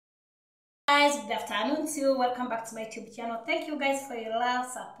Guys, good afternoon to you. Welcome back to my YouTube channel. Thank you guys for your love,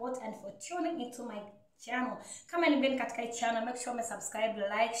 support and for tuning into my channel. Kama ni mgeni katika hii channel, make sure you subscribe,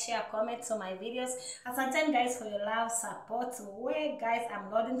 like, share, comment on my videos. Asante guys for your love, support. Where guys,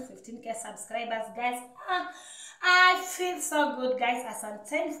 I'm loading 15k subscribers guys. I feel so good guys.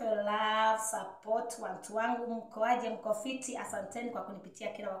 Asanteni for your love, support. Watu wangu mkoaje, mko fiti? Asanteni kwa kunipitia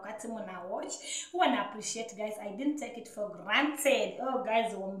kila wakati mna watch. Huwa na appreciate guys. I didn't take it for granted. Oh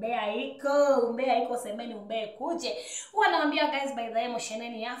guys, umbea iko semeni umbea kuje. Huwa naambia guys, by the way, mshene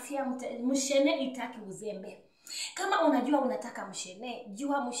ni afya, mshene itaki uzembe. Kama unajua unataka mshene,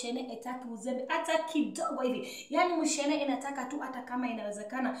 jua mshene itaki uzembe hata kidogo hivi. Yani mshene inataka tu hata kama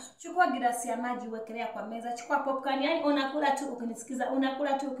inawezekana. Chukua glasi ya maji uwekelea kwa meza, chukua popcorn, yani unakula tu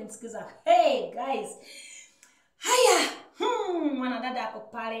ukinisikiza. Hey guys. Haya, mwanadada ako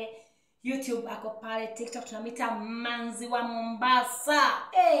pale YouTube, ako pale TikTok, tunamita manzi wa Mombasa.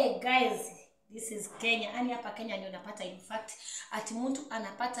 Hey guys, this is Kenya. Yani hapa Kenya ndio unapata, in fact, ati mtu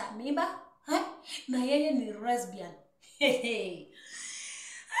anapata mimba na yeye ni lesbian. Ai,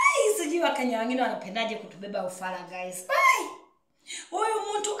 sijui Wakenya wengine wanapendaje kutubeba ufala guys. Huyu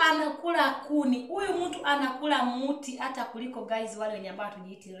mtu anakula kuni, huyu mtu anakula muti hata kuliko guys wale wenye ambao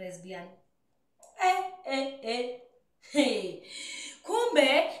tujiiti lesbian.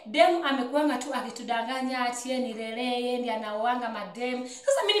 Kumbe demu amekuanga tu akitudanganya ati ni leleye ndiye anaoanga mademu.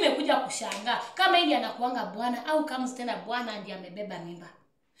 Sasa mimi nimekuja kushangaa kama yeye anakuanga bwana au kama tena bwana ndiye amebeba mimba.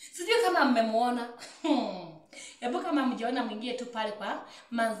 Sijui kama mmemuona. Hebu kama mjiona mwingie tu pale kwa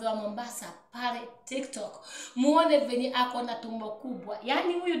manzi wa Mombasa pale TikTok. Muone venye ako na tumbo kubwa.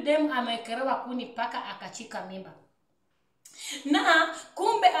 Yaani huyu demu amewekelewa kuni paka akachika mimba. Na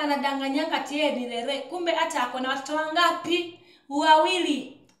kumbe anadanganyanga tie ni lele. Kumbe hata ako na watoto wangapi?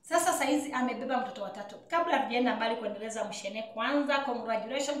 Wawili. Sasa saizi amebeba mtoto watatu. Kabla tujaenda mbali kuendeleza mshene, kwanza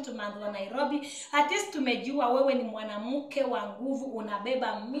congratulations to manzi wa Nairobi. At least tumejua wewe ni mwanamke wa nguvu,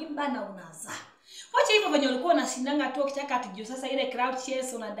 unabeba mimba na unazaa. Wacha hivyo venye ulikuwa unashindanga tu ukitaka atujue sasa ile crowd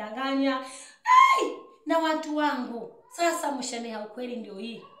chase unadanganya. Na watu wangu. Sasa mshene ya ukweli ndio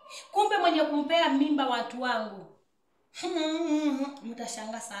hii. Kumbe mwenye kumpea mimba watu wangu.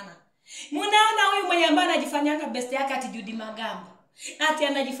 Mtashanga sana. Munaona huyu mwenye ambaye anajifanyanga best yake ati Judy Magambo. Ati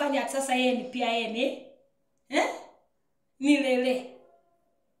anajifanya sasa yeye ni pia yeye ni ni lele.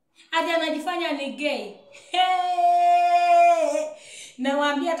 Ati anajifanya ni gay.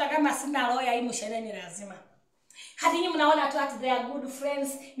 Nawaambia hata kama sina lawyer hii mshene ni lazima. Hadi nyinyi mnaona tu ati they are good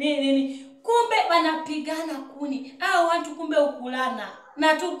friends nini. Kumbe wanapigana kuni. Hao watu kumbe ukulana.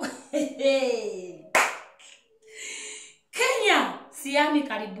 Na tu Kenya siami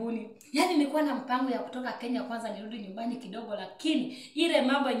karibuni. Yani nilikuwa na mpango ya kutoka Kenya kwanza nirudi nyumbani kidogo, lakini ile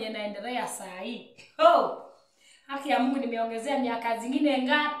mambo yenye naendelea saa hii. Haki ya Mungu, nimeongezea miaka zingine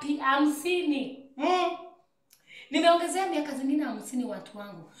ngapi? 50. Nimeongezea miaka zingine 50 watu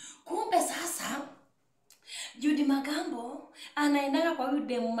wangu. Kumbe sasa Judy Magambo anaendanga kwa huyu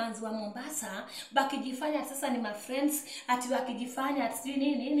demu manzi wa Mombasa, bakijifanya sasa ni my friends, ati wakijifanya ati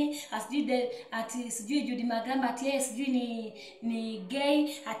nini, ati sijui Judy Magambo ati yeye sijui ni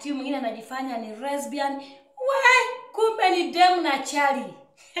gay, ati mwingine anajifanya ni lesbian. Kumbe ni demu na chali.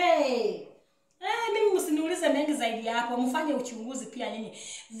 Mimi msiniulize mengi zaidi hapo, mfanye uchunguzi pia nyinyi.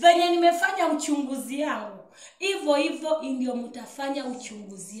 Venye nimefanya uchunguzi yangu, hivyo ndio mtafanya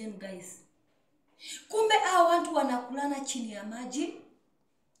uchunguzi yenu guys. Kumbe hao watu wanakulana chini ya maji.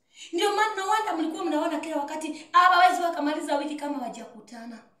 Ndio maana wanda mlikuwa mnaona kila wakati hawawezi wakamaliza wiki kama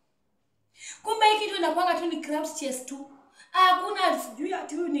hawajakutana. Kumbe hiki kitu inakuanga tu ni crowd chase tu. Hakuna sijui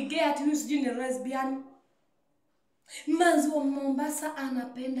ati huyu ni gay, ati huyu sijui ni lesbian. Manzi wa Mombasa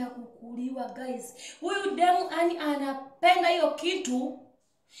anapenda kukuliwa guys. Huyu demu anapenda hiyo kitu.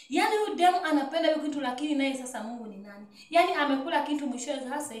 Yani huyu demu anapenda hiyo kitu, lakini naye sasa Mungu ni nani? Yani amekula kitu mwisho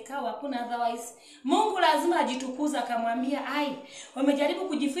sasa ikawa hakuna otherwise. Mungu lazima ajitukuza, akamwambia wamejaribu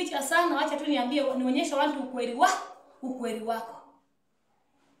kujificha sana, acha tu nionyeshe watu ukweli wako.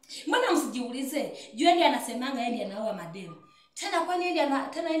 Mbona msijiulize, jueni anasemanga yeye ndiye anaoa mademu. Tena kwani yeye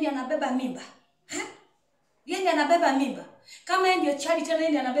ndiye anabeba mimba? Yeye ndiye anabeba mimba. Kama yeye ndio chali tena yeye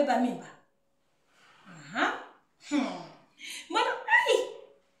ndiye anabeba mimba. Mbona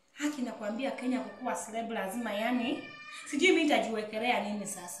haki nakwambia Kenya kukua celeb lazima, yani sijui mimi nitajiwekelea nini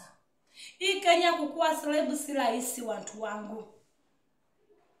sasa. Hii Kenya kukua celeb si rahisi watu wangu.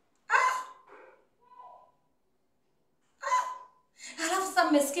 Alafu sasa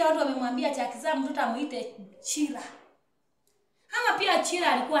mmesikia watu wamemwambia ati akizaa mtoto amuite Chira. Ama pia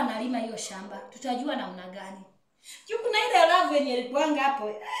Chira alikuwa analima hiyo shamba. Tutajua namna gani. Juu kuna ile love yenye ilikuanga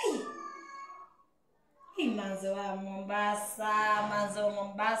hapo. Manzo wa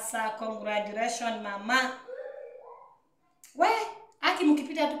Mombasa, congratulations mama. We, aki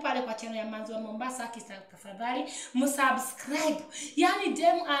mkipita tu pale kwa channel ya Manzo wa Mombasa, aki tafadhali msubscribe. Yani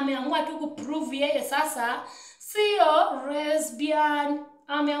dem ameamua tu kuprove yeye sasa sio lesbian.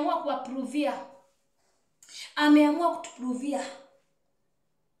 Ameamua kuaprovia. Ameamua kutuprovia.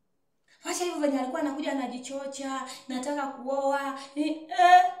 Wacha hivyo venye alikuwa anakuja anajichocha, nataka kuoa.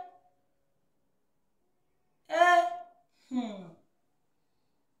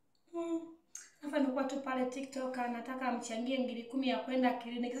 Hapa nilikuwa tu pale TikTok anataka amchangie 10,000 ya kwenda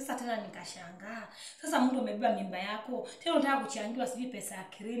kliniki. Sasa tena nikashangaa. Sasa mtu amebeba mimba yako, tena unataka kuchangiwa sijui pesa ya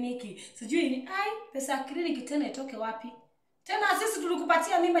kliniki. Sijui ni pesa ya kliniki tena itoke wapi? Tena sisi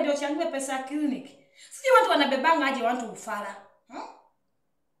tulikupatia mimba ndio changiwe pesa ya kliniki. Sijui watu wanabebanga aje watu ufala.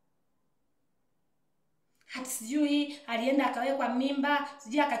 Hata sijui alienda akawekwa mimba,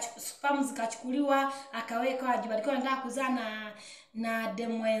 sijui sperm zikachukuliwa, akawekwa alikuwa anataka kuzaa na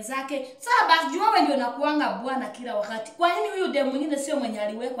demu wenzake. Sasa basi jua wewe ndio nakuanga bwana kila wakati. Kwa nini huyu demu mwingine sio mwenye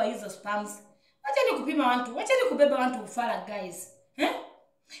aliwekwa hizo sperms? Acha ni kupima watu, acha ni kubeba watu ufala guys.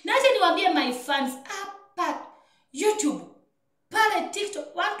 Na acha niwaambie my fans hapa YouTube, pale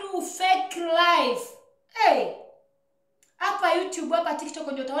TikTok, watu fake life. Hapa YouTube, hapa TikTok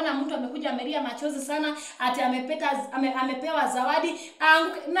ndio utaona mtu amekuja amelia machozi sana ati amepewa zawadi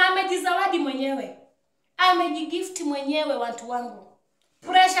na amejizawadi mwenyewe. Amejigift mwenyewe watu wangu.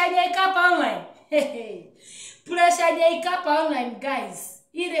 Pressure ya Hapa online. Pressure ya Hapa online guys.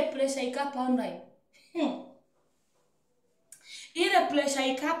 Ile pressure ya Hapa online. Ile pressure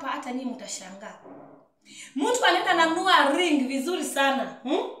ya Hapa hata nyinyi mtashangaa. Mtu anaenda ananunua ring vizuri sana.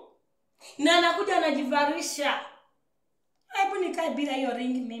 Na anakuja anajivarisha. Hebu nikae bila hiyo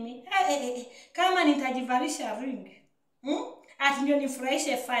ring mimi. Kama nitajivarisha ring. Ati ndio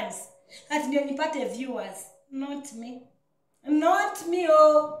nifurahishe fans. Ati ndio nipate viewers. Not me. Not me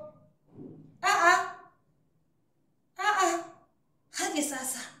Hadi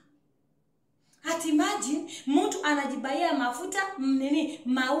sasa. Ati imagine mtu anajibaia mafuta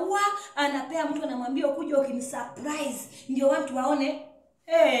maua anapea mtu anamwambia ukuje ukinisurprise ndio watu waone.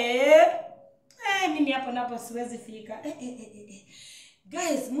 Mimi hapo napo siwezi fika.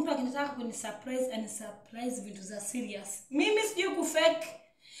 Guys, mtu akinitaka kunisurprise and surprise vitu za serious. Mimi sijui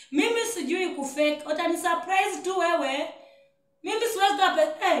kufake. Utani surprise tu wewe. Mimi siwezi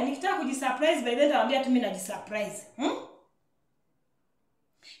hapa nikitaka kujisurprise by then naambia tu mimi najisurprise.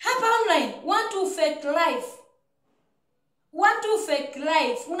 Hapa online want to fake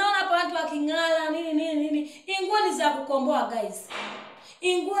life. Unaona hapa watu wakingala nini. Inguo ni za kukomboa guys.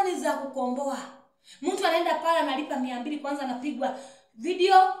 Inguo ni za kukomboa. Mtu anaenda pale analipa 200 kwanza anapigwa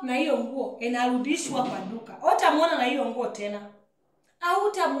video na hiyo nguo inarudishwa kwa duka. Hutamuona na hiyo nguo tena. Au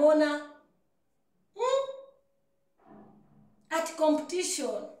utamuona at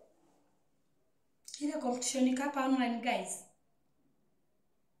competition. Ile competition ni Hapa online guys.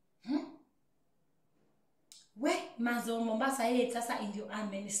 We Manzo wa Mombasa yeye sasa ndio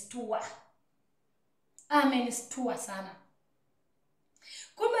amenistua sana.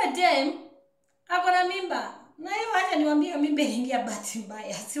 Kumbe dem akona mimba. Na hiyo acha niwaambie mimba iliingia bahati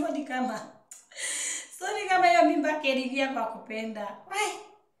mbaya. Sioni kama hiyo mimba iliingia kwa kupenda.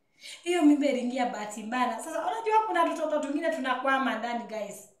 Hiyo mimba iliingia bahati mbaya. Sasa unajua kuna watoto wengine tunakwama ndani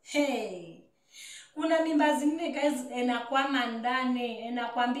guys. Kuna mimba zingine guys inakwama ndani,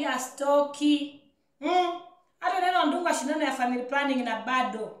 inakwambia stoki. Hata neno ndunga shindano ya family planning na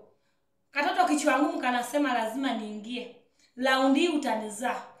bado. Katoto kichwa ngumu kanasema lazima niingie. Laundi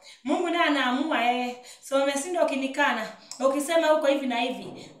utanizaa. Mungu naye anaamua so umeshinda ukinikana. Ukisema huko hivi na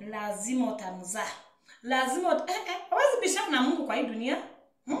hivi, lazima utamzaa. Lazima hawezi bishana na Mungu kwa hii dunia.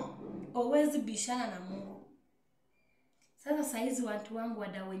 Hawezi bishana na Mungu. Sasa saizi watu wangu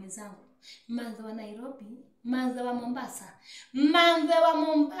wadau zangu. Manzo wa Nairobi, Manzo wa Mombasa. Manzo wa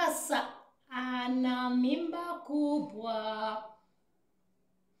Mombasa ana mimba kubwa.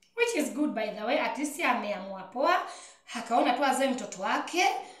 Which is good by the way. At least ameamua poa. Akaona tu azae mtoto wake.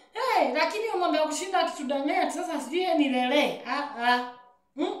 Lakini umwambie kushinda akitudanganya sasa sijui nilele.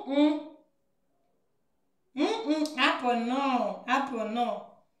 Hapo no.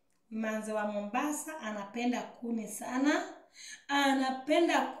 Manzo wa Mombasa anapenda kuni sana.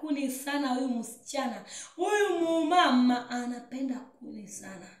 Anapenda kuni sana huyu msichana. Huyu mumama anapenda kuni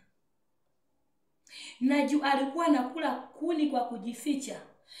sana. Naju alikuwa anakula kuni kwa kujificha.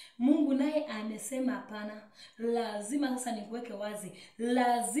 Mungu naye amesema hapana. Lazima sasa nikuweke wazi.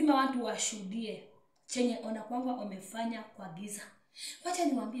 Lazima watu washuhudie chenye ona kwamba wamefanya kwa giza. Wacha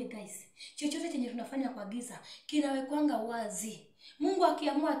niwaambie guys, chochote chenye tunafanya kwa giza kinawekwanga wazi. Mungu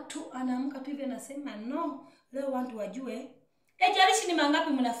akiamua tu anaamka tu hivi anasema no, leo watu wajue. Ejalishi ni mangapi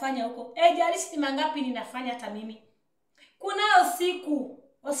mnafanya huko? Ejalishi ni mangapi ninafanya hata mimi? Kunao siku,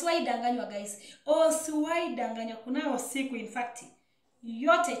 usiwahi danganywa guys. Usiwahi danganywa, kunao siku in fact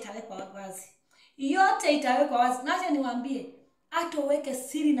yote itawekwa wazi. Yote itawekwa wazi. Na acha niwaambie, hata uweke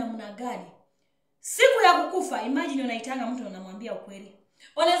siri namna gani, siku ya kukufa, imagine unaitanga mtu unamwambia ukweli.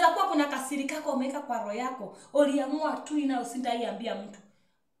 Unaweza kuwa kuna kasiri kako umeweka kwa roho yako, uliamua tu ina usindaiambia mtu.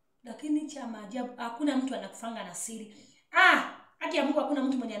 Lakini cha maajabu, hakuna mtu anakufanga na siri. Haki ya Mungu hakuna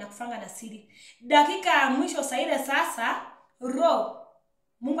mtu mwenye anakufanga na siri. Dakika ya mwisho saa ile sasa, roho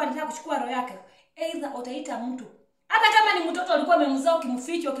Mungu anataka kuchukua roho yake. Either utaita mtu. Hata kama ni mtoto ulikuwa umemzaa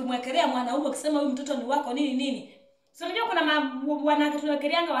ukimficha ukimwekelea mwanaume ukisema huyu mtoto ni wako nini. So unajua kuna wanawake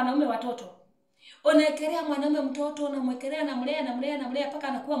tunawekeleanga wanaume watoto. Unaekelea mwanaume mtoto, unamwekelea namlea mpaka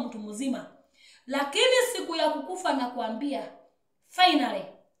anakuwa mtu mzima. Lakini siku ya kukufa na kuambia finally.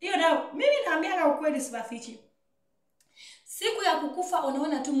 Hiyo ndio mimi naambianga ukweli sibafichi. Siku ya kukufa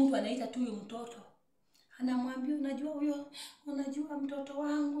unaona tu mtu anaita tu huyo mtoto. Anamwambia unajua huyo, unajua mtoto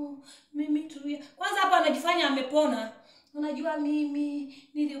wangu, mimi tu. Kwanza hapa anajifanya amepona. Unajua mimi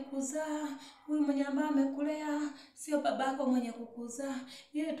nilikuzaa, huyu mwenye ambaye amekulea sio babako mwenye kukuzaa.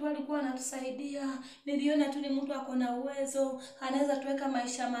 Yeye tu alikuwa anatusaidia. Niliona tu ni mtu ako na uwezo, anaweza tuweka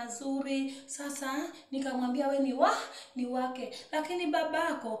maisha mazuri. Sasa nikamwambia we ni wake. Lakini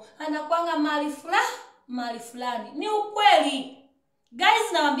babako anakuanga mali fulani. Ni ukweli.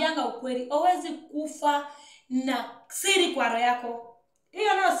 Guys, nawaambianga ukweli. Hauwezi kufa na siri kwa roho yako.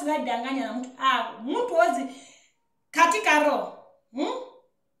 Hiyo ndio siwezi danganya na mtu. Mtu hawezi katika roho.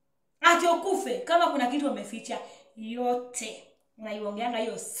 Ati ukufe kama kuna kitu umeficha, yote unaiongeanga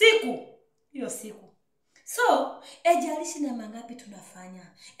hiyo siku. So, ejalishi na mangapi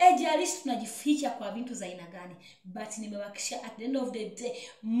tunafanya. Ejalishi tunajificha kwa vitu za aina gani. But nimewakisha at the end of the day,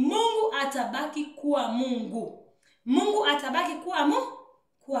 Mungu atabaki kuwa Mungu. Mungu atabaki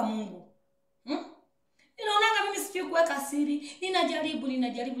kuwa Mungu. Ninaonanga mimi sijui kuweka siri. Ninajaribu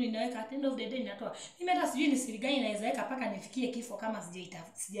ninaweka at the end of the day ninatoa. Mimi hata sijui ni siri gani naweza weka mpaka nifikie kifo kama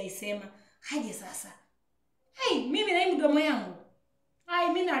sijaisema. Haje sasa. Mimi na hii mdomo yangu.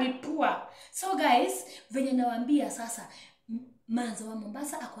 Mimi nalipua. So guys, venye nawaambia sasa, manzo wa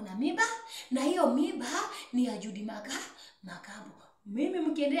Mombasa ako na miba, na hiyo miba ni ya Judy Magabu. Mimi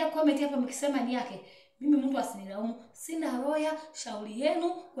mkiendelea comment hapa mkisema ni yake, mimi mtu asinilaumu. Sina roya, shauri yenu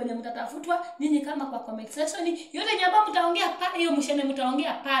kwenye mtatafutwa ninyi kama kwa comment section. Yote nyamba mtaongea pale, hiyo mshene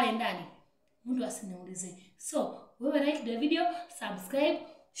mtaongea pale ndani. Mtu asiniulize. So, wewe like the video, subscribe,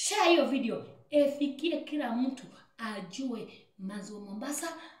 share hiyo video. Ifikie kila mtu ajue manzo wa Mombasa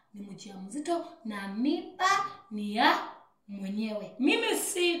ni mjamzito na miba ni ya mwenyewe. Mimi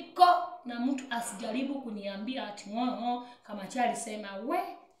siko na mtu asijaribu kuniambia ati kama Charlie sema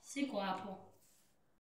siko hapo.